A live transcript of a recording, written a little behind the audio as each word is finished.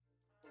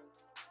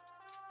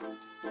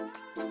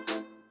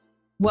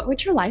What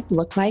would your life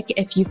look like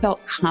if you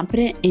felt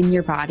confident in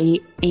your body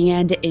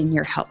and in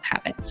your health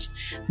habits?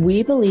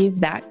 We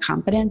believe that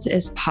confidence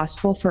is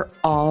possible for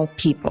all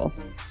people.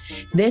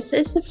 This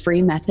is the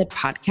Free Method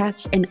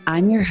Podcast, and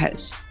I'm your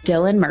host,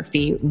 Dylan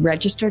Murphy,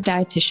 registered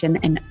dietitian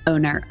and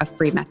owner of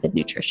Free Method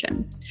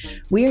Nutrition.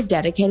 We are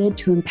dedicated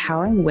to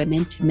empowering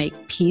women to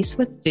make peace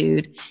with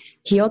food,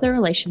 heal their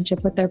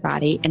relationship with their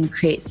body, and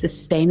create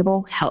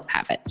sustainable health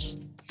habits.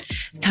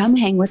 Come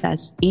hang with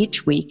us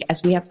each week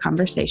as we have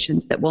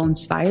conversations that will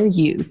inspire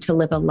you to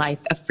live a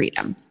life of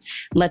freedom.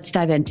 Let's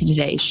dive into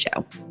today's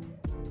show.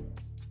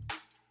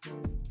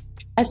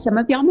 As some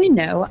of y'all may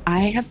know,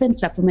 I have been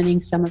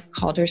supplementing some of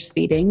Calder's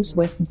feedings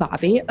with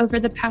Bobby over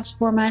the past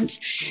 4 months,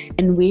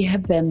 and we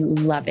have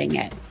been loving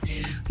it.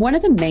 One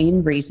of the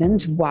main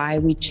reasons why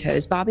we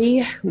chose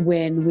Bobby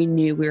when we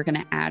knew we were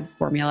going to add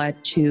formula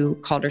to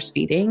Calder's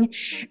feeding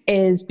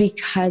is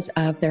because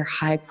of their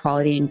high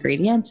quality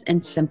ingredients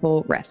and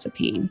simple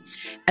recipe.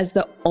 As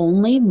the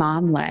only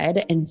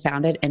mom-led and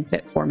founded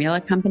infant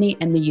formula company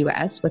in the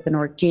US with an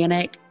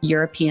organic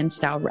European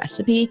style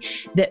recipe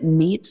that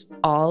meets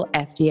all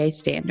FDA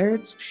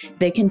standards,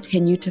 they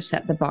continue to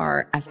set the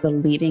bar as the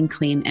leading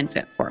clean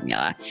infant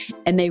formula.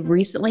 And they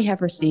recently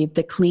have received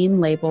the Clean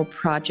Label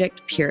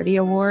Project Purity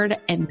Award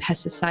and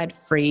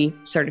pesticide-free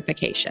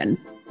certification.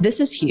 This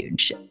is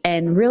huge.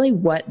 And really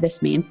what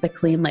this means, the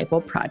Clean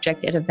Label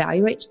Project, it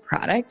evaluates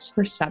products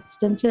for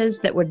substances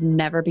that would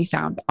never be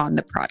found on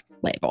the product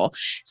label.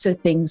 So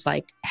things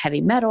like heavy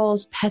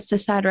metals,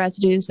 pesticide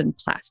residues, and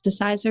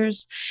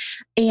plasticizers.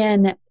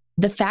 And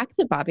the fact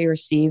that Bobby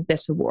received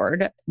this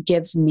award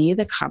gives me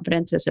the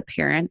confidence as a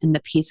parent and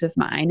the peace of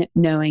mind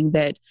knowing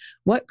that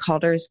what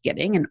Calder is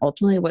getting and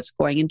ultimately what's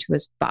going into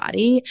his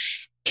body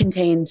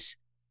contains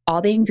all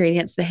the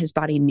ingredients that his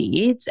body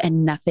needs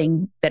and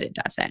nothing that it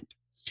doesn't.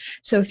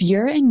 So if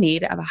you're in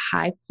need of a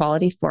high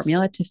quality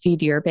formula to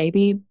feed your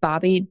baby,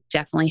 Bobby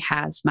definitely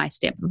has my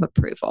stamp of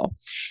approval.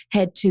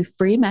 Head to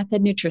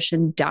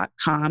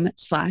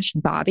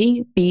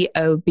freemethodnutrition.com/Bobby,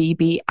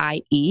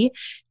 BOBBIE,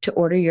 to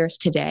order yours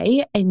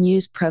today and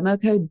use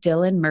promo code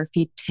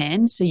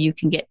DylanMurphy10 so you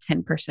can get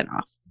 10%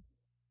 off.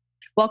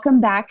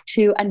 Welcome back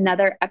to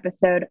another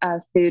episode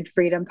of Food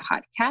Freedom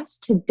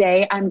Podcast.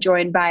 Today, I'm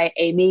joined by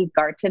Amy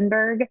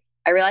Gartenberg.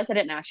 I realized I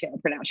didn't ask you how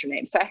to pronounce your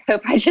name, so I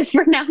hope I just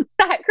pronounced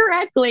that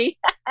correctly.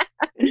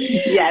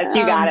 Yes,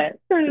 you got it.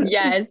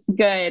 Yes,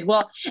 good.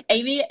 Well,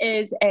 Amy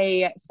is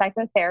a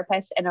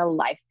psychotherapist and a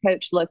life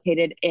coach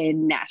located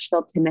in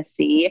Nashville,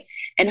 Tennessee,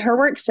 and her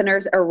work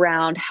centers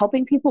around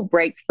helping people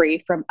break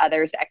free from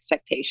others'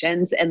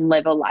 expectations and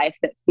live a life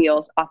that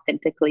feels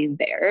authentically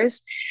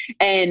theirs.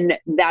 And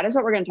that is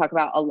what we're going to talk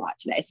about a lot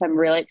today. So I'm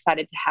really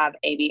excited to have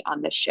Amy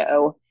on the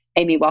show.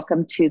 Amy,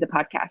 welcome to the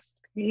podcast.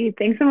 Hey,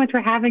 thanks so much for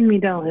having me,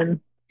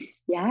 Dylan.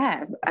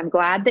 Yeah, I'm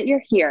glad that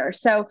you're here.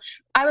 So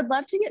I would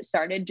love to get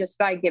started just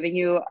by giving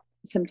you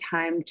some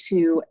time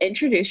to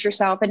introduce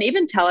yourself and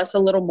even tell us a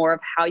little more of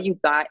how you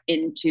got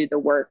into the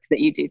work that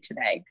you do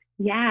today.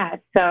 Yeah,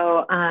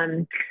 so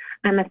I'm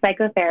a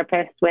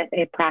psychotherapist with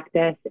a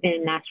practice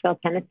in Nashville,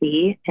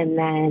 Tennessee. And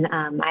then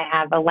I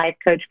have a life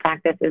coach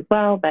practice as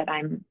well that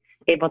I'm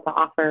able to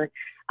offer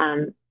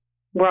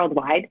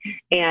worldwide.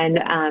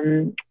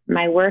 And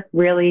my work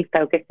really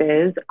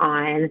focuses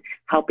on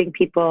helping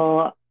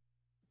people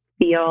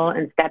feel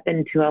and step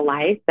into a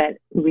life that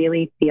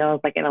really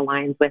feels like it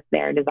aligns with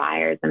their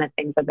desires and the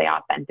things that they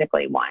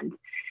authentically want.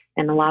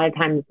 And a lot of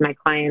times my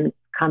clients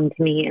come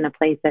to me in a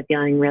place of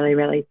feeling really,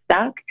 really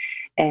stuck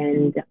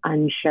and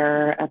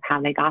unsure of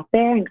how they got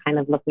there and kind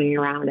of looking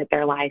around at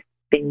their life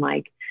being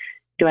like,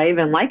 do I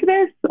even like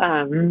this?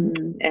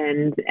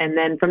 And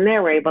then from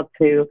there, we're able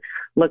to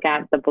look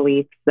at the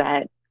beliefs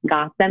that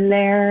got them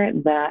there,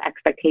 the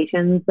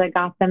expectations that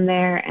got them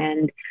there,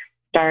 and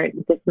start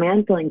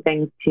dismantling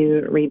things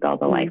to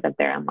rebuild a life that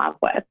they're in love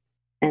with.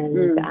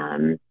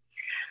 And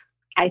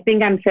I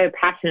think I'm so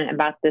passionate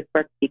about this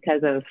work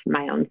because of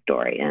my own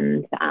story.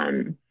 And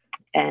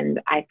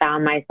I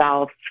found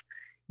myself,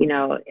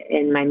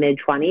 in my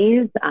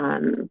mid-20s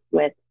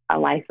with a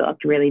life that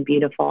looked really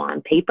beautiful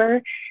on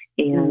paper.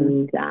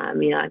 And,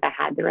 I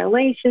had the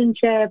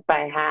relationship,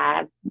 I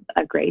had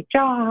a great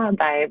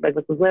job, I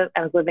was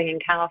living in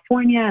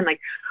California, and like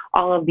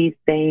all of these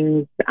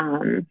things,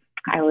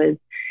 I was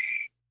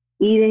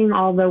eating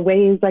all the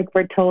ways like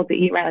we're told to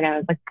eat, right? Like I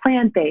was like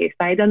plant-based,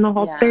 I had done the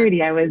whole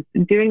 30, I was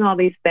doing all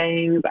these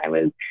things, I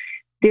was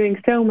doing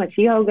so much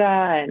yoga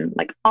and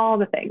like all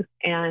the things.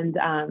 And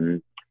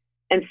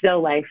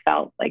still life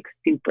felt like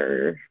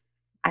super,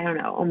 I don't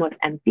know, almost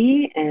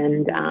empty.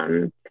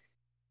 And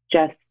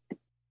just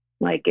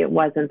like it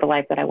wasn't the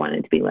life that I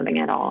wanted to be living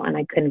at all. And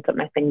I couldn't put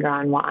my finger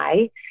on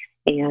why.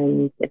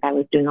 And if I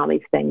was doing all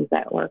these things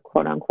that were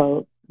quote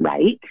unquote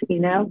right,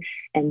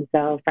 And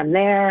so from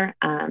there,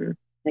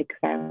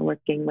 started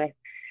working with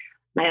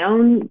my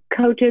own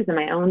coaches and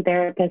my own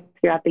therapists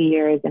throughout the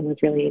years, and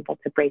was really able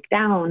to break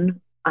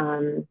down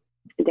the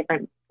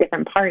different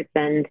parts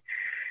and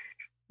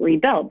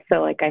rebuild.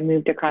 So like I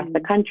moved across the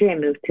country. I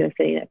moved to a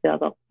city that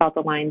felt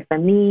aligned for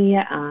me.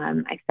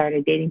 I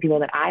started dating people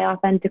that I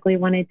authentically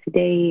wanted to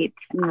date.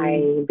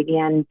 I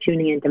began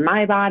tuning into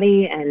my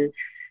body and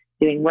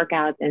doing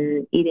workouts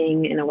and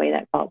eating in a way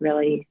that felt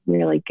really,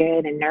 really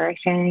good and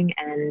nourishing.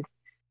 And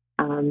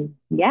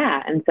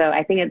and so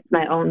I think it's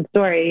my own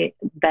story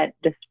that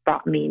just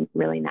brought me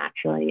really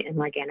naturally and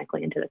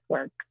organically into this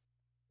work.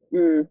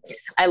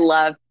 I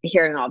love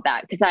hearing all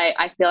that because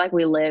I feel like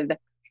we live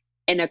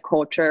in a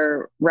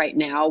culture right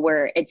now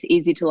where it's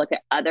easy to look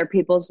at other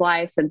people's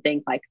lives and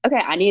think like, okay,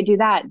 I need to do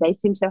that. They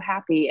seem so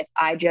happy. If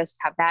I just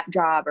have that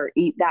job or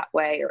eat that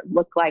way or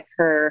look like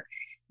her,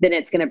 then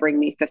it's going to bring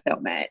me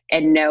fulfillment.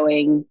 And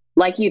knowing,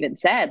 like you even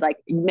said, like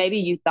maybe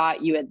you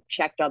thought you had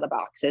checked all the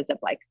boxes of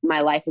like,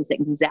 my life is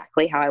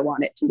exactly how I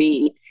want it to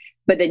be.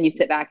 But then you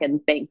sit back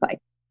and think like,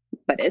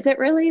 but is it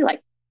really?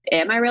 Like,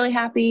 am I really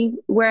happy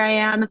where I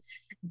am?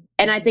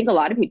 And I think a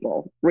lot of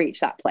people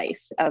reach that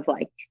place of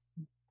like,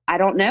 I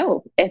don't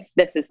know if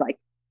this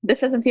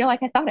doesn't feel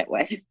like I thought it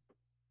would.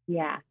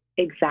 Yeah,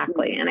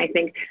 exactly. And I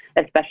think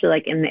especially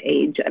like in the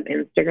age of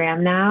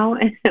Instagram now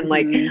and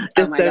like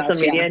just social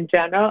media in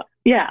general.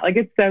 Yeah. Like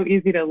it's so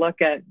easy to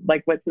look at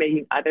like what's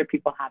making other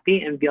people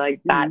happy and be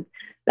like,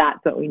 that's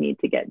what we need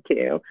to get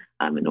to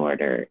in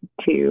order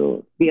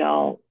to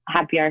feel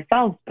happy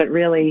ourselves. But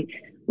really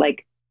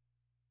like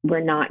we're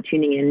not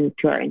tuning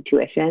into our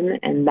intuition,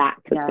 and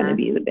that's what's going to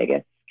be the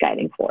biggest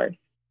guiding force.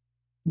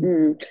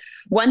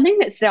 One thing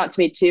that stood out to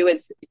me too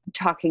is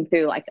talking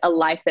through like a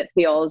life that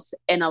feels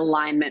in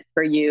alignment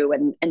for you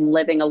and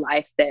living a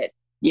life that,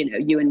 you know,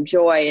 you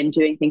enjoy and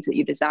doing things that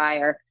you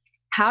desire.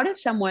 How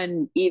does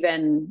someone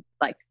even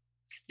like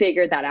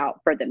figure that out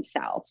for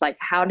themselves? Like,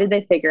 how do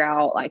they figure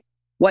out like,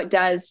 what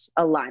does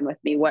align with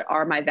me? What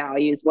are my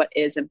values? What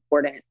is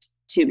important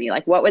to me?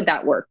 Like, what would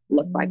that work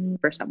look like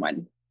for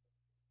someone?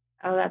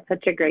 Oh, that's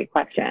such a great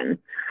question.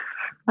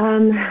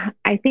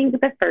 I think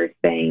the first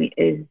thing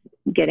is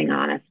getting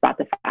honest about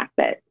the fact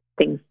that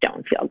things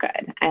don't feel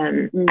good.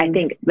 And I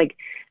think like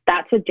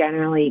that's what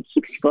generally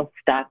keeps people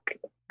stuck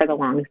for the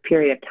longest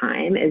period of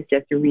time is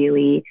just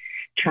really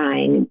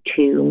trying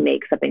to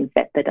make something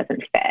fit that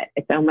doesn't fit.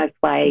 It's almost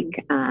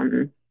like,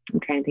 I'm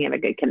trying to think of a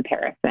good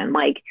comparison,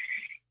 like,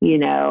 you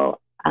know,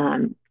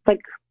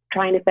 like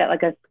trying to fit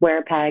like a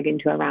square peg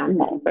into a round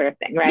hole sort of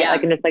thing, right?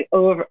 Like, and it's like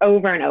over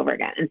and over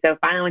again. And so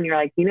finally when you're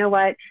like, you know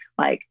what,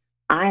 like,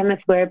 I'm a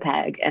square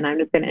peg and I'm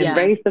just going to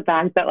embrace the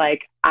fact that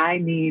like, I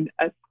need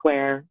a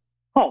square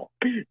hole.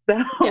 So,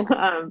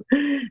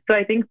 so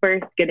I think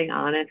first getting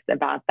honest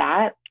about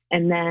that.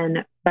 And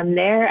then from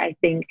there, I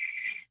think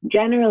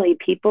generally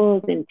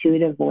people's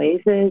intuitive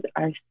voices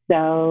are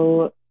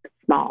so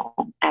small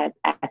at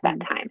that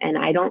time. And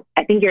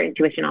I think your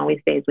intuition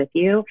always stays with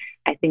you.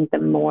 I think the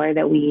more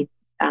that we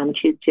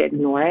choose to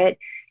ignore it,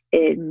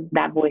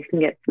 that voice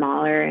can get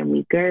smaller and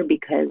weaker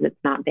because it's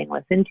not being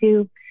listened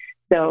to.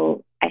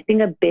 So I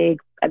think a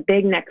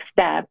big next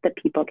step that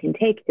people can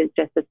take is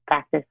just this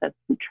practice of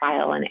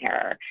trial and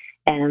error.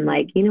 And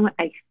like, you know what,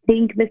 I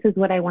think this is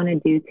what I want to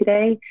do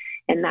today.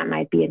 And that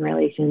might be in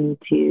relation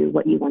to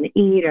what you want to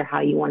eat or how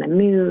you want to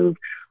move,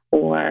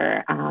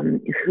 or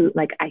who,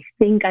 like, I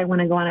think I want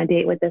to go on a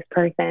date with this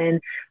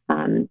person,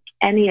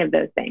 any of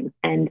those things.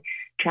 And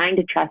trying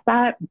to trust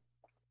that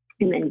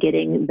and then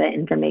getting the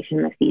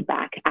information, the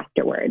feedback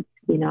afterwards,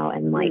 you know,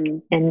 and like,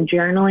 and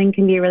journaling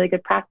can be a really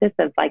good practice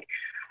of like,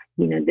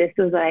 you know, this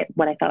was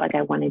what I felt like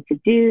I wanted to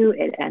do.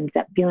 It ends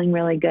up feeling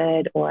really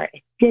good, or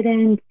it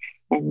didn't.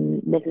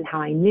 And this is how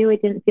I knew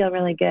it didn't feel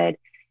really good.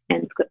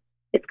 And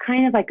it's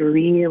kind of like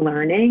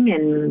relearning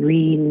and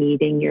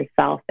re-meeting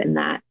yourself in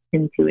that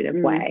intuitive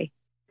way.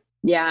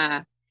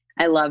 Yeah,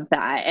 I love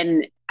that.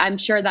 And I'm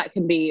sure I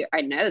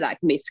know that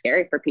can be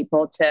scary for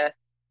people to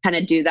kind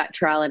of do that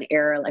trial and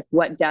error. Like,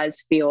 what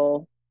does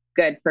feel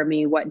good for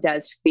me? What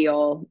does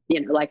feel, you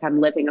know, like I'm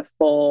living a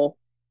full,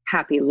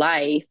 happy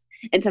life?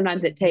 And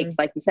sometimes it takes,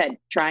 like you said,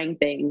 trying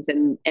things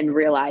and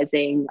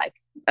realizing like,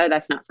 oh,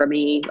 that's not for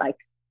me. Like,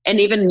 and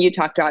even you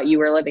talked about you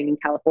were living in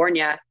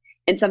California,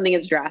 and something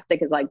as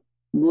drastic as like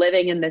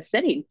living in the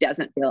city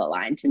doesn't feel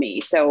aligned to me.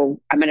 So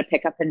I'm going to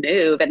pick up and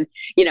move. And,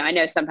 you know, I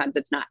know sometimes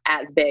it's not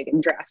as big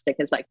and drastic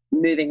as like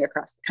moving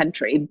across the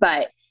country,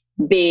 but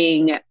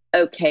being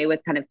okay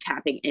with kind of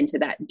tapping into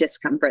that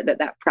discomfort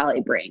that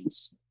probably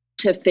brings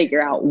to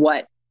figure out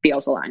what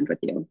feels aligned with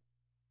you.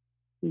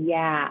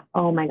 Yeah.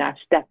 Oh my gosh,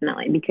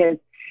 definitely. Because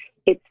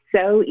it's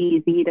so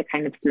easy to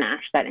kind of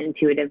smash that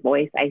intuitive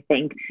voice, I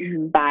think,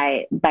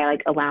 by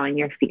like allowing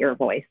your fear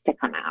voice to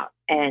come out.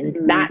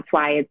 And that's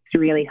why it's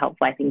really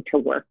helpful, I think, to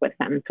work with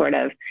some sort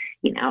of,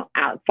 you know,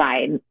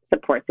 outside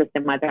support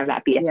system, whether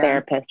that be a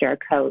therapist or a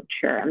coach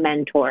or a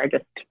mentor,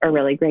 just a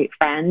really great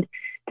friend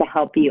to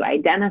help you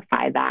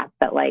identify that.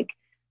 But like,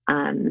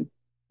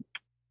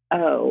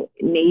 oh,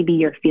 maybe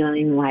you're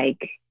feeling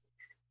like,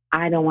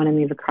 I don't want to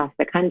move across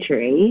the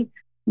country,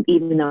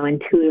 even though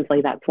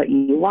intuitively that's what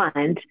you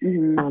want,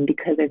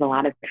 because there's a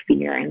lot of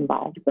fear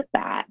involved with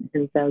that.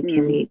 And so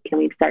can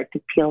we start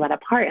to peel that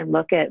apart and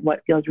look at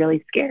what feels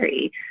really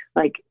scary?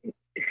 Like,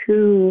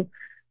 who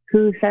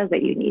who says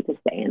that you need to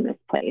stay in this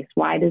place?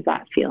 Why does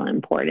that feel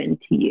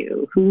important to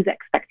you? Whose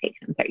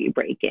expectations are you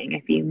breaking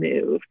if you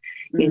move?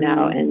 You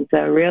know, and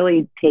so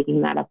really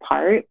taking that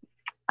apart,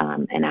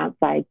 and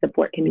outside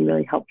support can be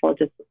really helpful.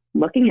 Just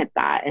looking at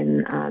that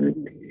and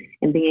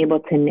being able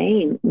to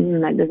name,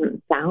 that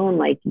doesn't sound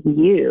like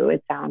you.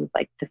 It sounds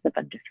like just a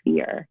bunch of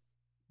fear.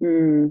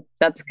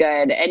 That's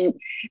good. And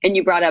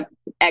you brought up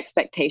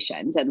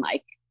expectations and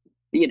like,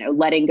 you know,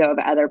 letting go of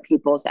other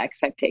people's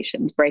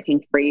expectations,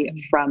 breaking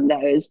free from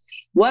those.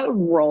 What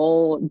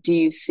role do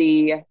you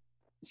see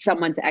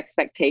someone's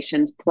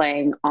expectations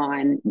playing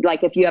on,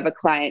 like if you have a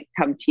client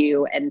come to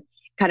you and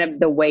kind of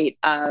the weight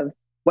of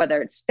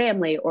whether it's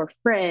family or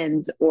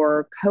friends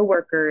or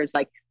coworkers,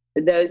 like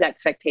those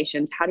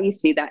expectations, how do you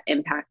see that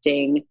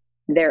impacting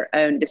their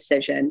own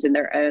decisions and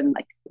their own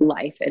like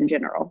life in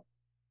general?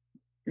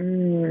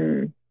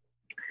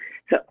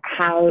 So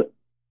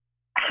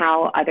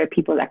how other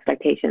people's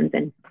expectations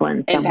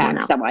influence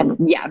Impact someone.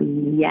 Yeah.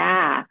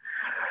 Yeah.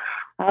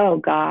 Oh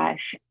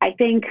gosh. I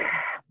think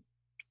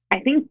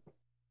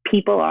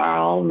people are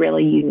all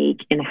really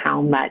unique in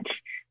how much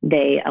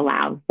they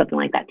allow something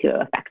like that to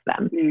affect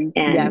them.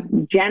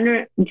 And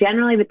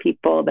generally the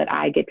people that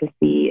I get to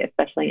see,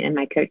 especially in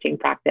my coaching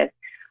practice,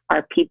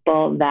 are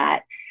people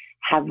that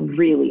have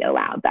really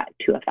allowed that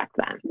to affect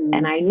them.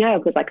 And I know,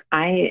 because like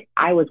I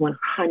was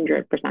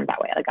 100%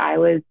 that way. Like I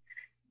was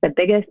the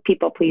biggest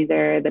people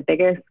pleaser, the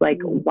biggest like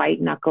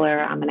white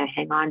knuckler. I'm going to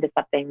hang on to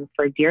something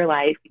for dear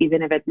life,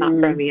 even if it's not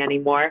for me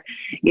anymore,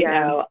 you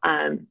know,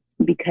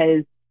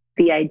 because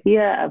the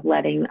idea of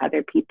letting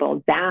other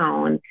people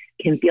down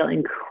can feel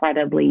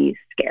incredibly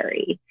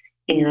scary.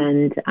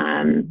 And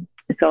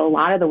so a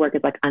lot of the work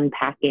is like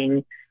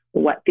unpacking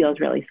what feels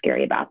really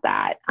scary about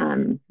that.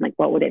 Like,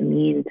 what would it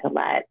mean to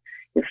let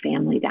your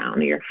family down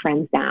or your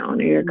friends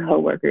down or your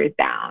coworkers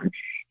down?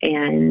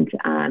 And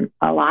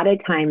a lot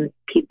of times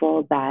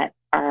people that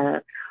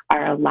are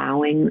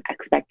allowing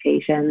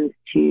expectations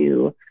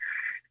to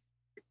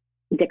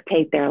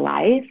dictate their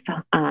life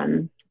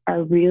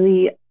are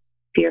really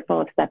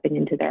fearful of stepping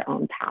into their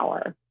own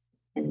power.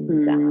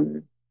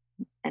 And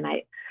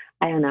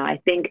I don't know, I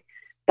think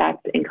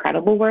that's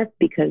incredible work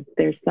because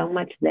there's so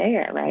much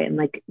there, right? And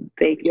like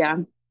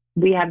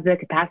we have the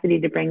capacity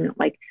to bring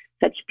like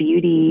such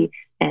beauty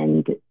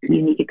and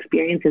unique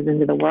experiences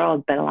into the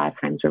world, but a lot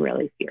of times we're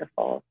really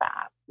fearful of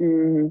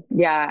that.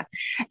 Yeah.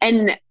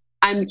 And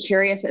I'm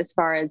curious as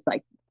far as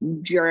like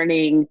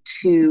journeying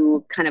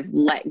to kind of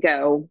let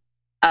go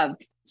of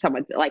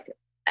someone's like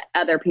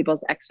other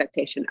people's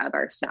expectation of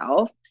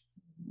ourselves.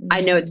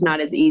 I know it's not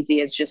as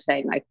easy as just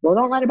saying like, well,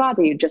 don't let it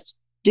bother you. Just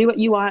do what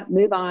you want,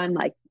 move on.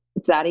 Like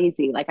it's that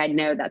easy. Like I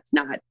know that's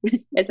not,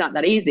 it's not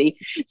that easy.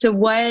 So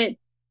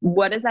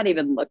what does that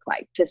even look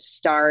like to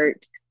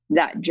start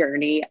that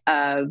journey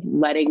of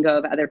letting go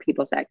of other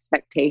people's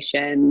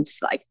expectations,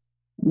 like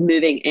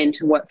moving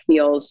into what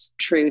feels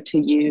true to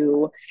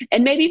you,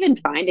 and maybe even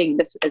finding,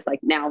 this is like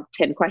now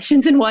 10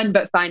 questions in one,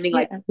 but finding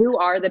like, who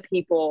are the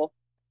people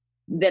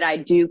that I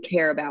do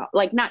care about,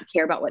 like not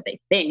care about what they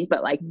think,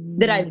 but like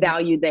that I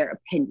value their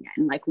opinion.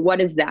 Like, what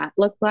does that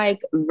look like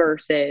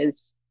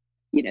versus,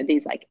 you know,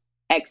 these like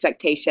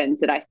expectations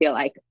that I feel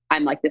like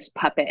I'm like this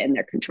puppet and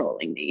they're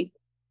controlling me.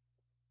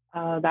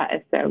 Oh, that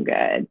is so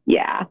good.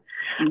 Yeah.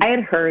 I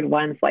had heard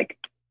once, like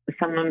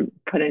someone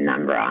put a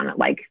number on it,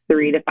 like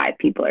 3 to 5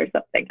 people or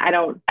something. I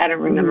don't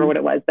remember what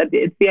it was, but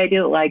it's the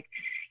idea that like,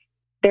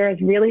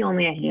 there's really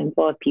only a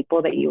handful of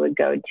people that you would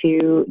go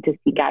to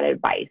seek out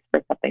advice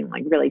for something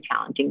like really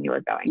challenging you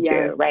were going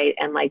through. Right.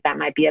 And like, that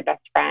might be a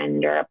best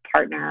friend or a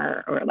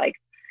partner, or like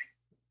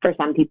for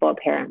some people, a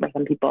parent, for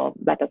some people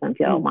that doesn't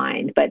feel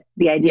aligned, but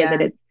the idea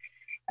that it's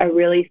a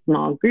really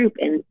small group.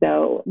 And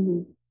so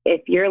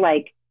if you're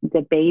like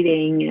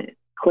debating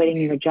quitting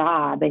your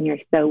job and you're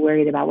so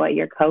worried about what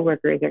your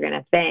coworkers are going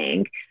to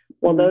think,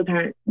 well, those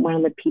aren't one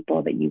of the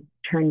people that you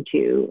turn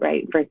to,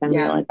 right, for some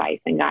real advice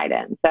and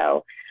guidance.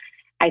 So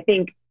I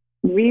think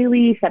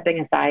really stepping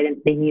aside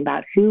and thinking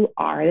about who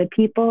are the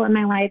people in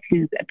my life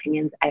whose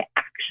opinions I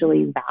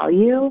actually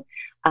value.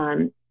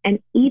 And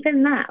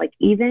even that, like,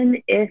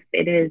 even if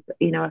it is,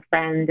 you know, a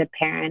friend, a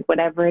parent,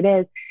 whatever it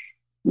is,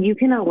 you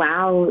can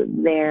allow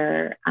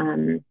their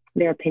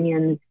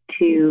opinions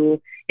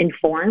to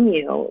inform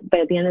you. But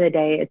at the end of the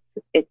day,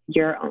 it's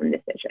your own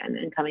decision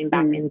and coming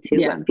back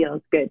into what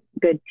feels good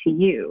to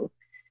you.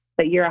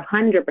 But you're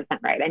 100%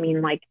 right. I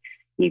mean, like,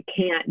 you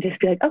can't just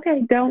be like,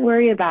 okay, don't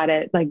worry about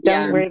it. Like,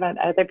 don't worry about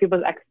other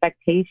people's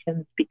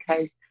expectations,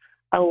 because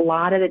a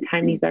lot of the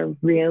time these are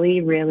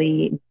really,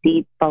 really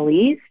deep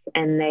beliefs,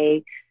 and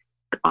they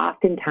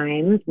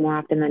oftentimes, more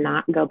often than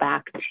not, go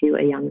back to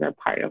a younger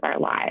part of our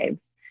lives.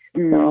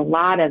 So a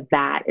lot of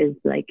that is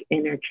like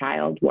inner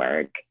child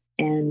work,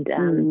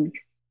 and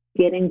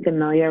getting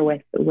familiar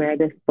with where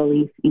this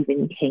belief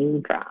even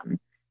came from.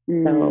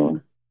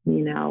 So,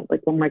 you know,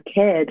 like when we're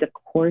kids, of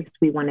course,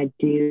 we want to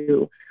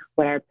do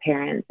what our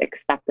parents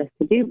expect us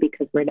to do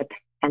because we're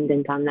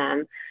dependent on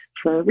them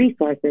for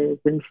resources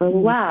and for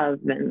love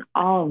and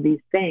all of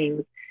these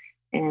things.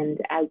 And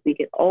as we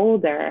get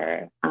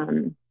older,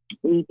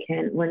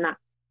 we're not,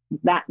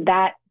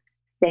 that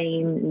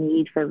same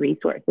need for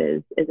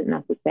resources isn't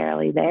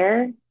necessarily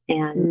there.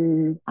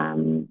 And,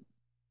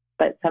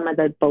 but some of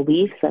the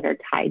beliefs that are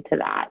tied to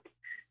that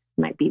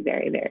might be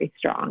very, very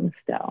strong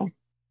still.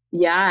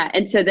 Yeah.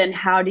 And so then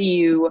how do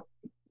you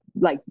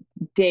like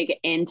dig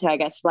into, I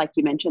guess, like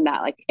you mentioned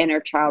that like inner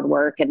child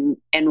work and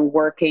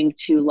working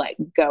to let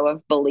go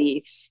of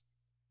beliefs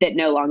that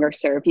no longer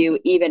serve you,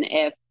 even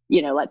if,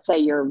 you know, let's say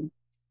you're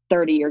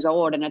 30 years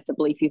old and it's a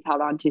belief you've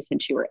held on to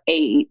since you were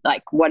 8,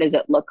 like what does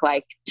it look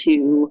like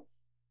to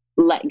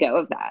let go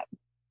of that?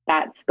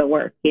 That's the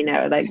work, you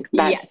know, like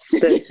that's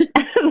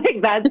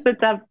like that's the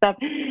tough stuff.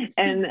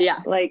 And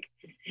like,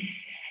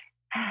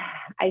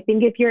 I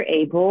think if you're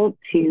able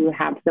to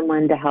have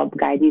someone to help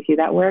guide you through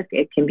that work,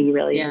 it can be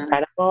really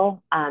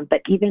incredible.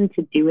 But even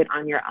to do it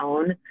on your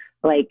own,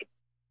 like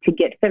to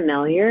get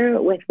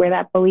familiar with where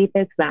that belief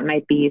is, that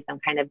might be some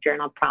kind of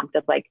journal prompt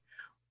of like,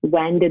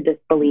 when did this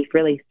belief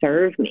really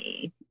serve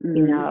me?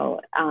 You know,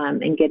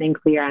 and getting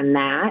clear on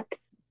that,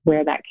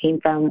 where that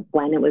came from,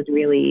 when it was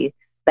really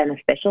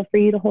beneficial for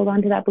you to hold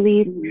on to that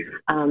belief,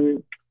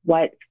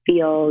 what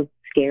feels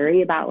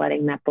scary about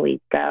letting that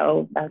belief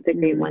go. That's a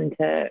great one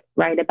to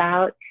write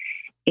about.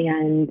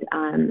 And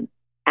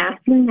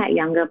asking that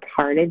younger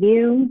part of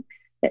you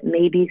that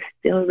maybe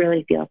still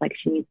really feels like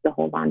she needs to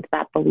hold on to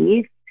that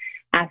belief,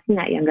 asking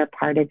that younger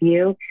part of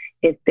you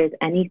if there's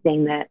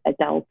anything that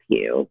adult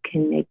you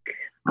can make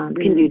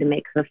can do to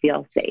make her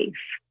feel safe,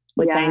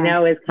 which I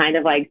know is kind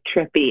of like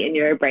trippy in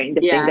your brain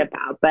to think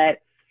about. But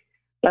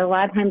a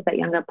lot of times that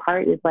younger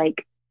part is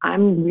like,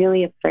 I'm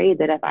really afraid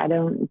that if I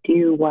don't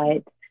do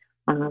what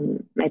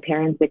my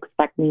parents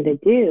expect me to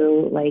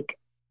do, like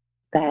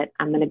that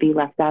I'm going to be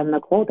left out in the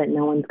cold, that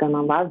no one's going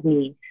to love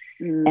me.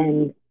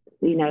 And,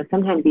 you know,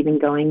 sometimes even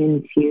going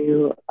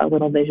into a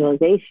little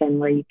visualization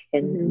where you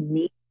can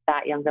meet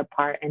that younger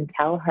part and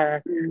tell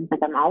her like,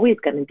 I'm always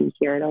going to be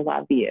here to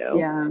love you.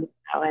 You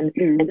know,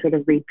 and sort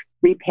of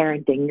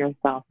reparenting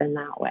yourself in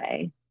that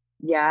way.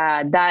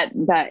 Yeah, that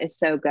is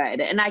so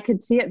good. And I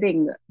could see it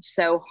being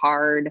so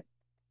hard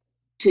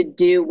to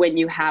do when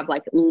you have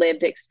like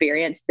lived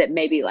experience that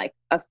maybe like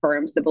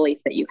affirms the belief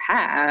that you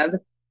have,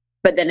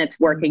 but then it's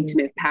working to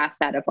move past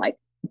that of like,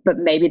 but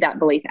maybe that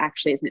belief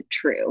actually isn't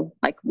true.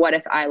 Like, what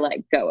if I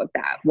let go of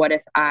that? What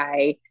if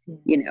I,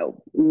 you know,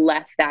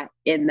 left that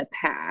in the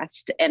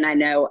past? And I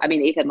know, I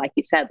mean, even like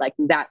you said, like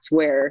that's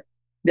where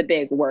the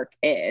big work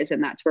is.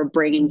 And that's where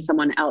bringing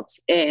someone else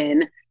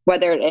in,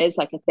 whether it is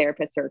like a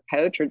therapist or a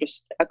coach or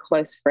just a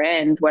close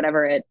friend,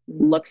 whatever it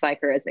looks like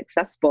or is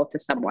accessible to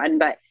someone,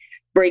 but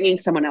bringing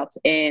someone else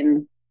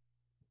in,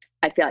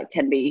 I feel like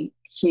can be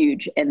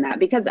huge in that,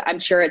 because I'm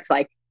sure it's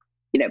like,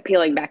 you know,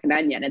 peeling back an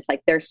onion. It's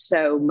like, there's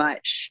so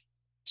much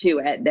to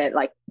it that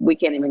like, we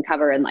can't even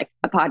cover in like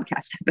a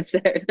podcast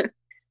episode.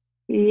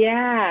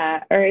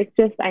 Yeah. Or it's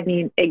just, I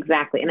mean,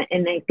 exactly.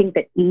 And I think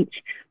that each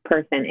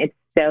person, it's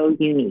so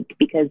unique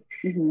because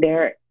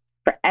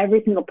for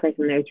every single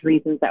person, there's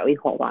reasons that we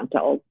hold on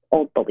to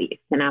old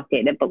beliefs and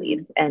outdated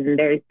beliefs, and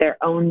there's their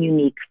own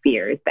unique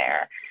fears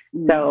there.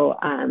 So,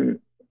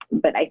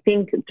 but I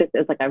think just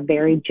as like a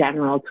very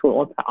general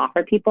tool to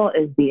offer people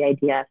is the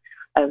idea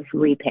of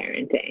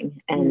reparenting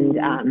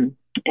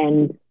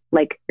and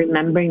like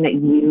remembering that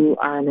you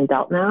are an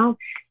adult now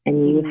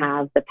and you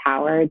have the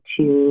power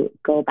to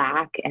go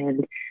back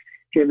and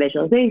through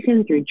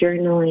visualization, through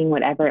journaling,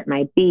 whatever it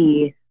might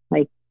be,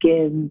 like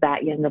give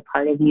that younger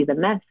part of you the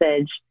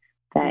message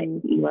that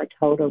you are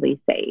totally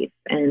safe.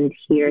 And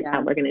here's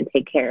how we're going to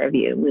take care of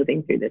you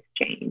moving through this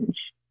change.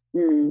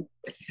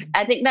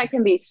 I think that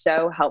can be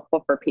so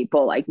helpful for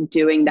people, like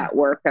doing that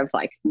work of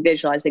like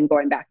visualizing,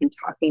 going back and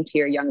talking to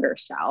your younger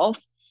self.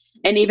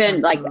 And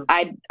even like,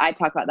 I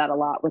talk about that a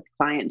lot with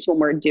clients when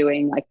we're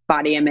doing like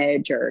body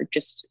image or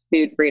just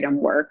food freedom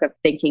work of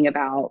thinking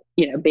about,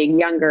 you know, being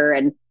younger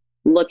and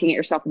looking at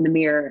yourself in the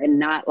mirror and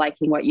not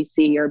liking what you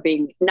see or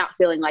not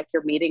feeling like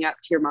you're meeting up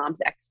to your mom's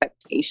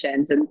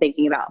expectations, and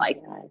thinking about like,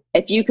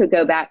 if you could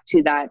go back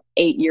to that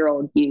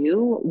 8-year-old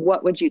you,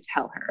 what would you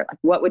tell her? Like,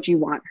 what would you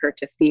want her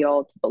to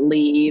feel, to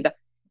believe?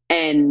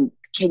 And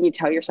can you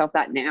tell yourself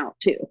that now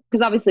too?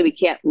 Because obviously we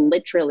can't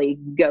literally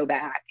go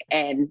back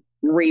and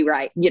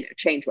rewrite, you know,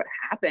 change what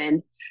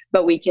happened,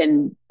 but we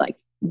can like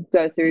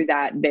go through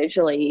that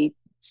visually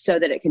so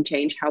that it can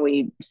change how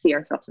we see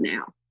ourselves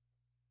now.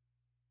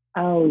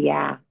 Oh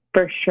yeah,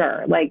 for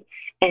sure. Like,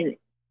 and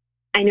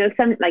I know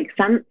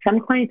some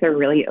clients are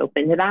really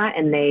open to that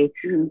and they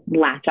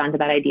latch onto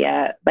that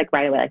idea like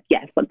right away, like,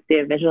 yes, let's do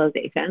a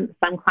visualization.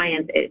 Some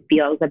clients, it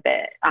feels a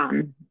bit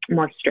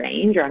more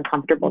strange or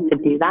uncomfortable to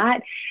do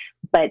that.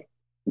 But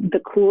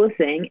the coolest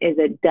thing is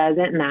it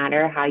doesn't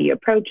matter how you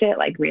approach it,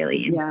 like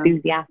really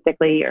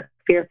enthusiastically or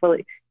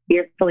fearfully.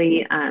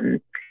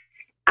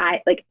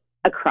 I like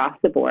across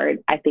the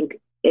board, I think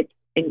it's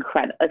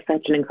incredible. It's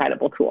such an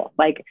incredible tool.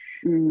 Like,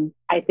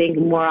 I think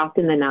more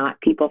often than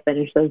not, people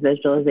finish those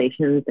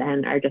visualizations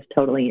and are just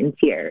totally in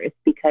tears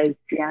because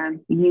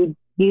you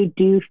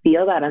do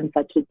feel that on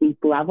such a deep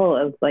level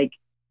of like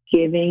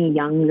giving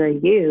younger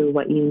you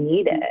what you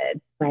needed.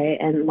 right?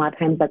 And a lot of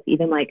times that's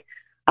even like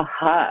a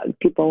hug.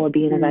 People will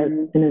be in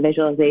a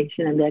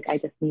visualization and be like, I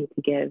just need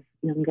to give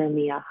younger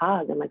me a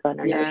hug. I'm like, oh,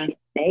 no, she's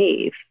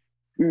safe.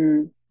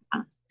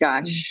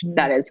 Gosh,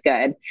 that is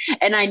good.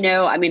 And I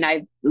know, I mean,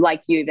 I,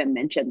 like you even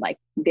mentioned, like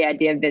the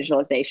idea of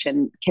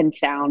visualization can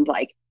sound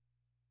like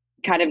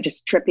kind of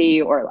just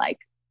trippy or like,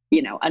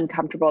 you know,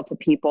 uncomfortable to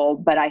people,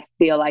 but I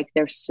feel like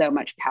there's so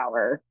much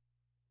power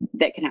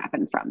that can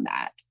happen from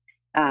that,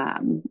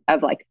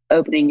 of like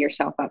opening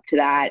yourself up to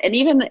that. And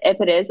even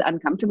if it is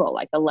uncomfortable,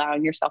 like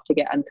allowing yourself to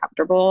get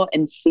uncomfortable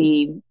and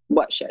see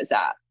what shows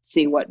up,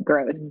 see what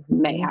growth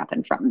may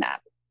happen from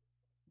that.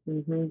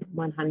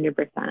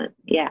 100%.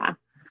 Yeah.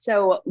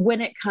 So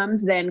when it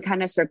comes then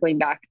kind of circling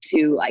back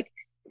to like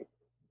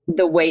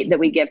the weight that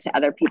we give to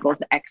other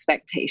people's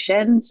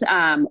expectations,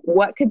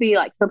 what could be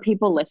like for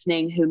people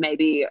listening who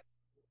maybe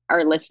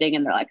are listening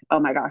and they're like, oh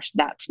my gosh,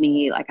 that's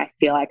me. Like, I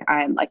feel like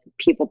I'm like a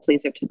people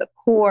pleaser to the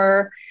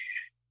core.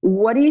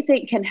 What do you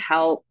think can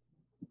help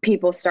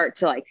people start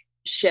to like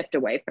shift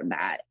away from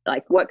that?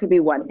 Like what could be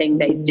one thing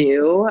they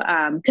do?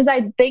 Cause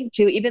I think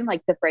too, even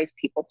like the phrase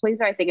people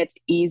pleaser, I think it's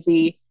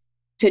easy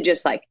to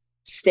just like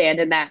stand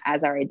in that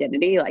as our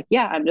identity. Like,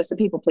 yeah, I'm just a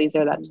people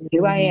pleaser. That's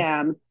who I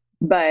am.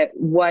 But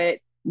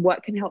what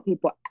can help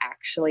people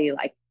actually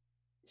like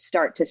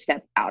start to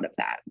step out of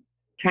that?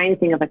 Trying to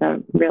think of like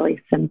a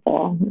really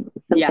simple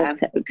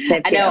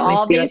tip. I know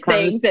all these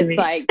things. It's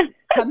like,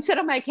 come sit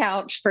on my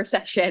couch for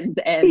sessions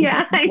and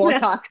we'll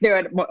talk through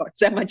it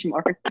so much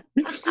more.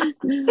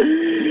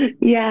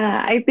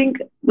 Yeah, I think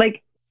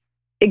like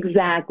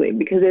exactly,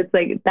 because it's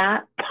like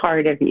that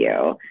part of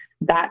you,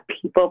 that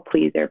people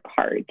pleaser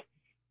part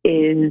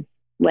is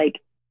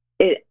like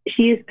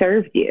she has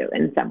served you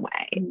in some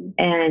way.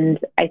 And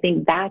I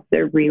think that's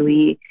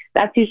usually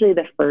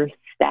the first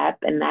step.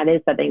 And that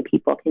is something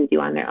people can do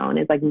on their own,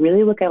 is like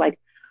really look at like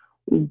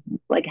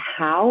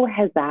how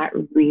has that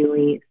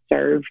really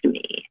served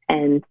me?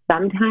 And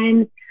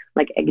sometimes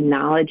like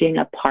acknowledging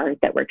a part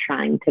that we're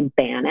trying to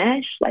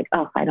banish, like,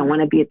 oh, I don't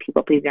want to be a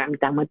people pleaser, I'm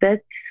done with this.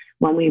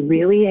 When we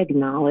really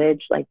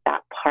acknowledge like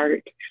that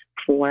part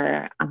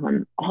for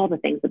all the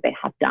things that they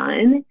have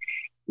done,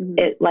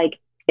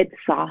 it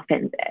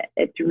softens it.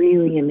 It's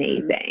really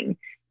amazing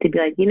to be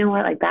like, you know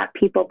what, like that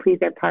people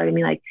pleaser part of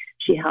me, like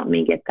she helped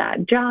me get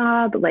that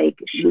job. Like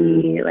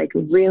she like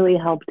really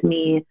helped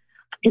me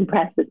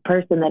impress this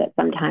person that at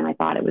some time I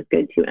thought it was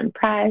good to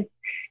impress.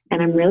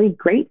 And I'm really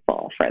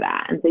grateful for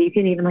that. And so you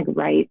can even like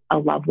write a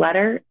love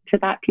letter to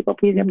that people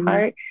pleaser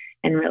part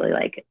and really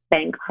like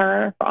thank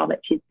her for all that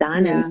she's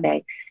done and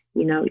say,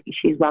 you know,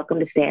 she's welcome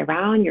to stay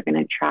around. You're going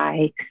to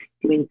try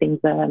doing things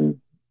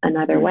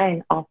another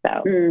way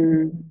also.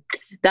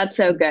 That's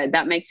so good.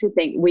 That makes you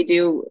think. We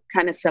do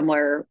kind of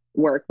similar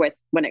work with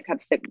when it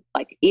comes to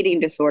like eating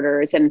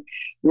disorders and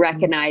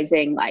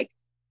recognizing like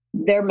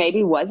there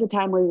maybe was a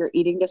time where your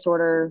eating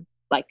disorder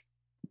like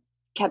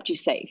kept you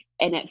safe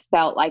and it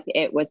felt like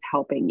it was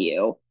helping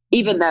you,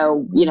 even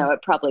though, you know,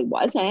 it probably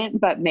wasn't,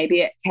 but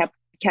maybe it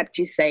kept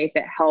you safe.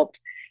 It helped.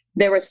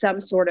 There was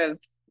some sort of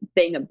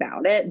thing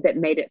about it that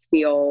made it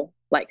feel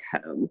like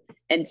home.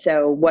 And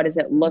so what does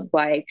it look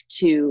like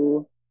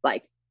to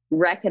like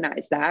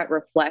recognize that,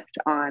 reflect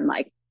on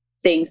like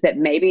things that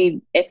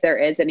maybe if there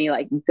is any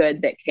like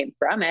good that came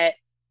from it,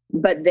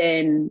 but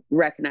then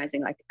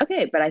recognizing like,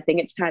 okay, but I think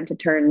it's time to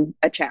turn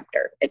a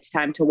chapter. It's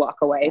time to walk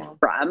away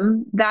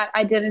from that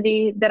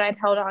identity that I've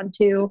held on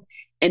to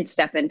and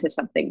step into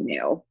something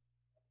new.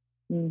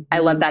 I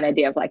love that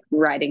idea of like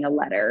writing a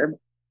letter,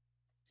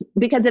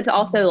 because it's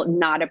also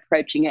not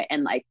approaching it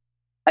in like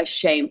a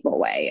shameful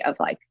way of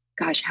like,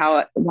 gosh,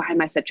 why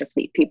am I such a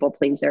people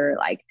pleaser?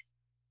 Like,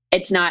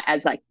 it's not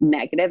as like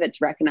negative.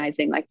 It's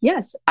recognizing like,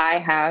 yes, I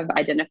have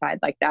identified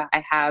like that.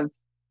 I have,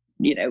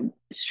 you know,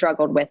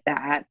 struggled with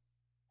that.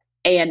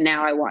 And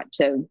now I want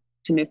to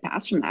move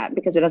past from that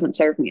because it doesn't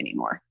serve me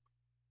anymore.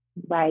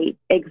 Right.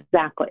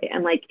 Exactly.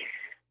 And like,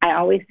 I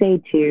always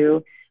say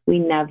too, we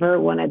never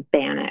want to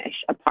banish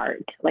a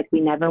part. Like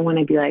we never want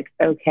to be like,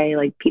 okay,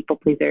 like people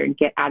pleaser,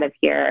 get out of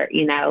here,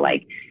 you know,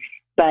 like,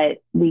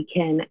 but we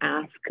can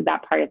ask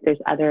that part if there's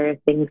other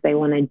things they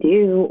want to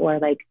do, or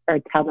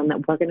tell them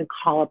that we're going to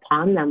call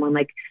upon them when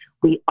like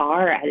we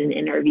are at an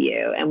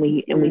interview and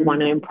we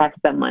want to impress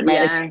someone.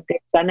 Right?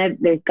 Like,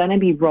 there's gonna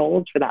be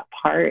roles for that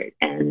part,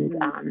 and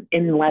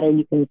in the letter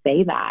you can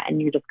say that,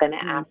 and you're just going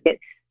to ask it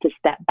to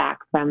step back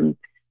from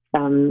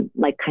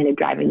like kind of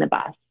driving the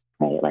bus.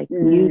 Right? Like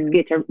you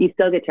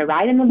still get to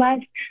ride in the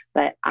bus,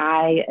 but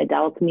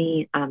adult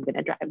me, I'm going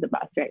to drive the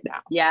bus right now.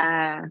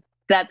 Yeah.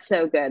 That's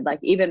so good. Like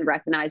even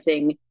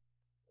recognizing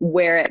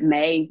where it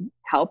may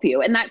help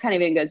you. And that kind of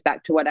even goes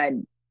back to what I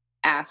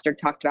asked or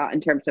talked about in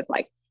terms of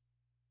like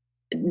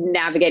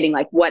navigating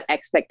like what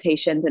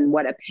expectations and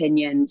what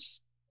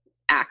opinions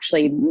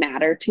actually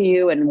matter to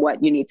you and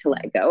what you need to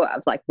let go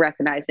of. Like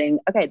recognizing,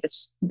 okay,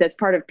 this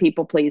part of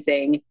people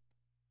pleasing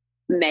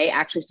may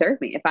actually serve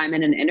me if I'm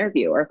in an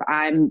interview, or if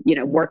I'm, you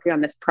know, working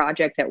on this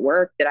project at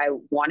work that I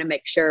want to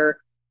make sure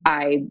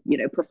I, you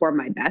know, perform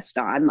my best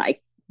on.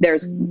 Like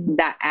there's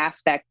that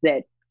aspect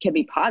that can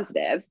be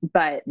positive,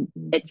 but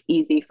it's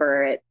easy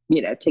for it,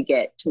 to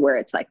get to where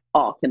it's like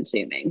all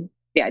consuming,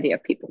 the idea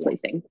of people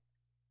pleasing.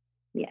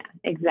 Yeah,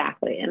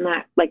 exactly. And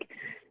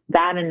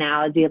that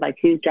analogy of like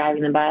who's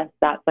driving the bus,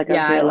 that's like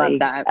I love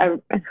that.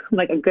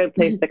 A good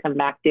place to come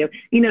back to,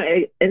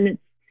 and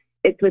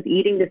it's with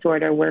eating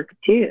disorder work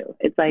too.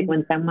 It's like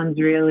when someone's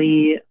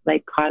really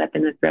like caught up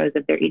in the throes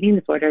of their eating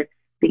disorder,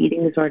 the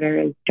eating disorder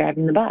is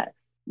driving the bus.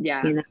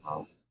 Yeah.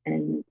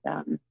 And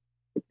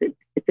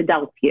it's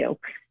adult you,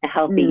 a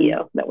healthy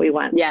you that we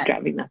want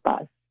driving the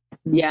bus.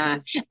 Yeah.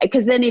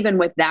 Because then even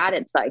with that,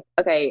 it's like,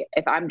 okay,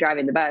 if I'm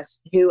driving the bus,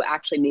 who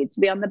actually needs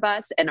to be on the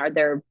bus? And are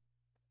there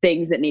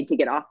things that need to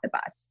get off the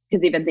bus?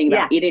 Because even thinking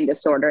about eating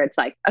disorder, it's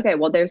like, okay,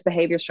 well, there's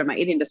behaviors from my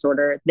eating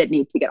disorder that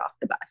need to get off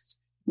the bus.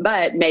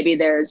 But maybe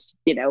there's,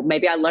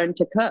 maybe I learned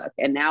to cook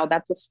and now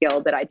that's a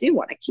skill that I do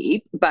want to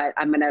keep, but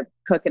I'm going to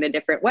cook in a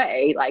different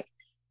way. Like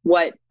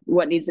what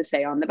needs to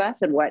stay on the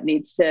bus and what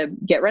needs to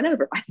get run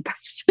over by the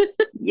bus.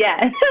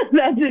 Yeah,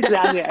 that's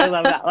exactly. I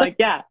love that. Like,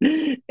 yeah,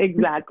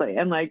 exactly.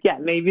 And like, yeah,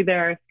 maybe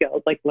there are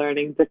skills like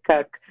learning to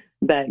cook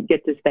that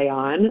get to stay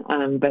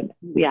on. But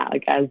yeah,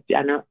 like as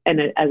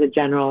a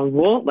general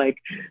rule, like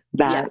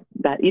that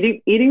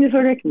eating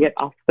disorder can get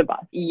off the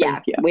bus. Yeah,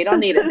 we don't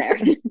need it there.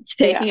 It's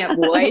taking up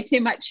way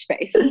too much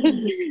space.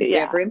 We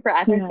have room for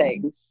other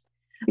things.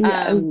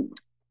 Yeah.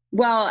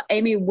 Well,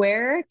 Amy,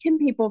 where can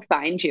people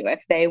find you if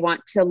they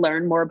want to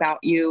learn more about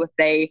you, if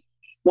they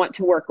want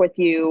to work with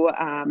you?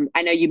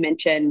 I know you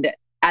mentioned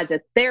as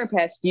a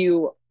therapist,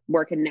 you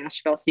work in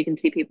Nashville, so you can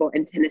see people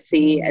in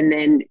Tennessee, and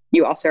then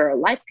you also are a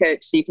life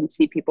coach, so you can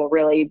see people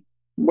really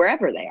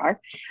wherever they are.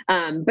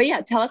 But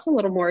yeah, tell us a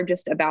little more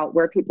just about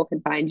where people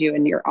can find you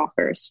and your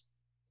offers.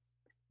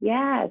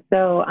 Yeah,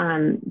 so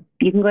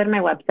you can go to my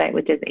website,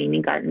 which is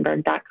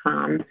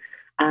amygartenberg.com.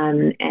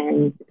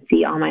 And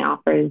see all my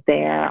offers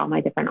there, all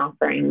my different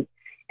offerings.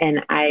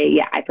 And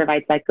I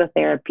provide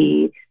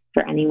psychotherapy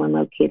for anyone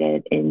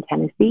located in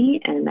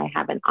Tennessee. And I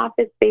have an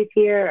office space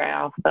here.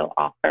 I also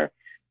offer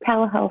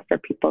telehealth for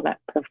people that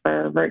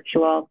prefer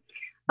virtual.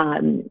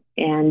 And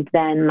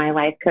then my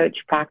life coach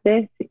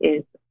practice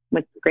is,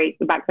 what's great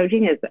about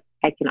coaching is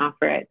I can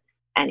offer it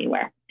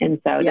anywhere.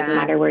 And so it doesn't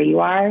matter where you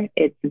are,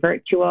 it's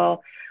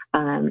virtual.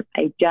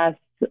 I just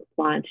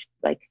launched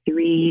like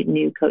 3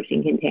 new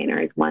coaching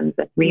containers. One's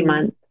a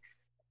 3-month,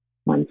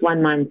 one's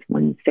 1 month,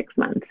 one's 6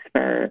 months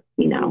for,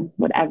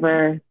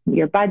 whatever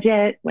your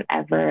budget,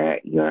 whatever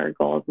your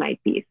goals might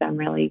be. So I'm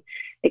really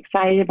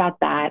excited about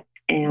that.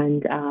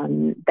 And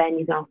then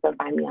you can also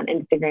find me on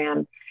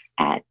Instagram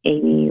at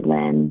Amy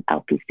Lynn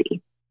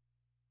LPC.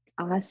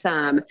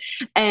 Awesome.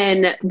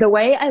 And the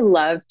way I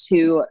love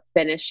to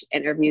finish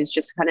interviews,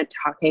 just kind of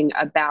talking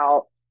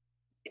about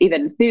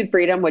even food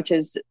freedom, which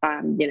is,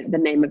 the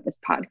name of this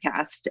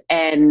podcast,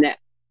 and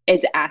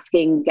is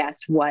asking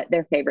guests what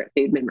their favorite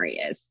food memory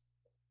is.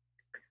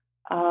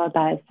 Oh,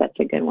 that is such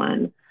a good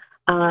one.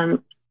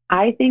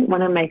 I think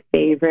one of my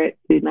favorite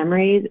food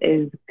memories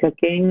is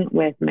cooking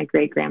with my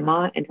great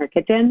grandma in her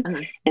kitchen.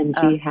 And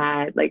she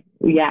had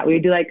we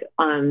would do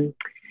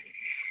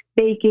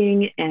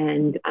baking,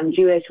 and I'm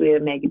Jewish. We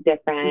would make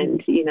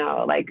different,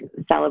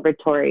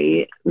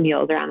 celebratory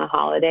meals around the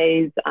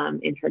holidays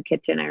in her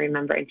kitchen. I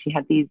remember, and she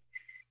had these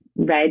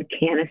red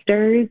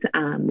canisters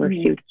where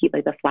she would keep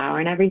the flour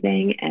and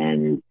everything.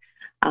 And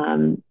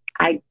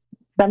I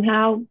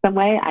somehow, some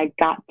way, I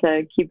got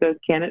to keep those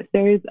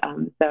canisters.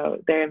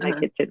 So they're in my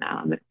kitchen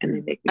now, and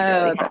they make me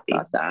really happy.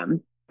 That's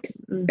awesome.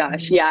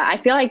 Gosh, yeah.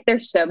 I feel like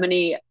there's so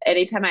many,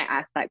 anytime I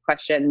ask that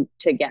question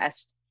to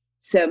guests,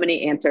 so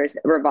many answers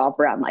revolve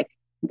around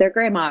their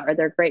grandma or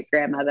their great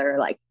grandmother.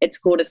 It's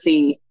cool to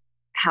see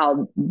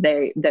how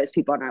those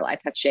people in our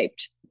life have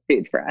shaped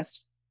food for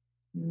us,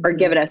 or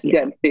given us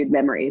good food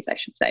memories, I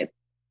should say.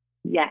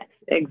 Yes,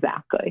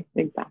 exactly.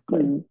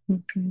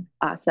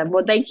 Awesome.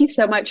 Well, thank you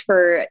so much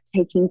for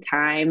taking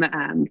time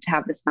to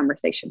have this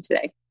conversation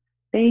today.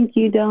 Thank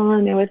you,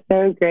 Dawn. It was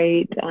so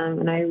great.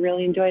 And I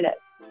really enjoyed it.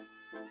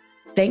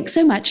 Thanks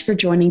so much for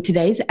joining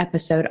today's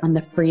episode on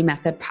the Free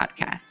Method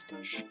podcast.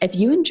 If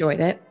you enjoyed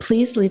it,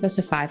 please leave us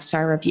a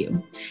 5-star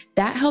review.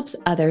 That helps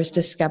others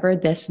discover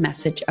this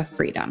message of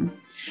freedom.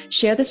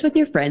 Share this with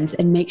your friends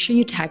and make sure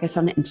you tag us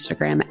on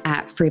Instagram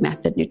at Free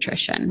Method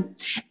Nutrition.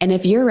 And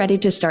if you're ready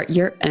to start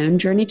your own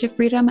journey to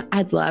freedom,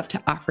 I'd love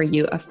to offer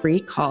you a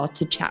free call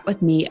to chat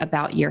with me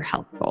about your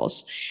health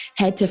goals.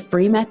 Head to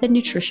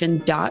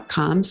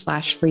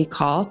freemethodnutrition.com/free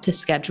call to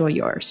schedule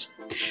yours.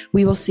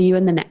 We will see you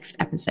in the next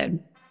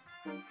episode.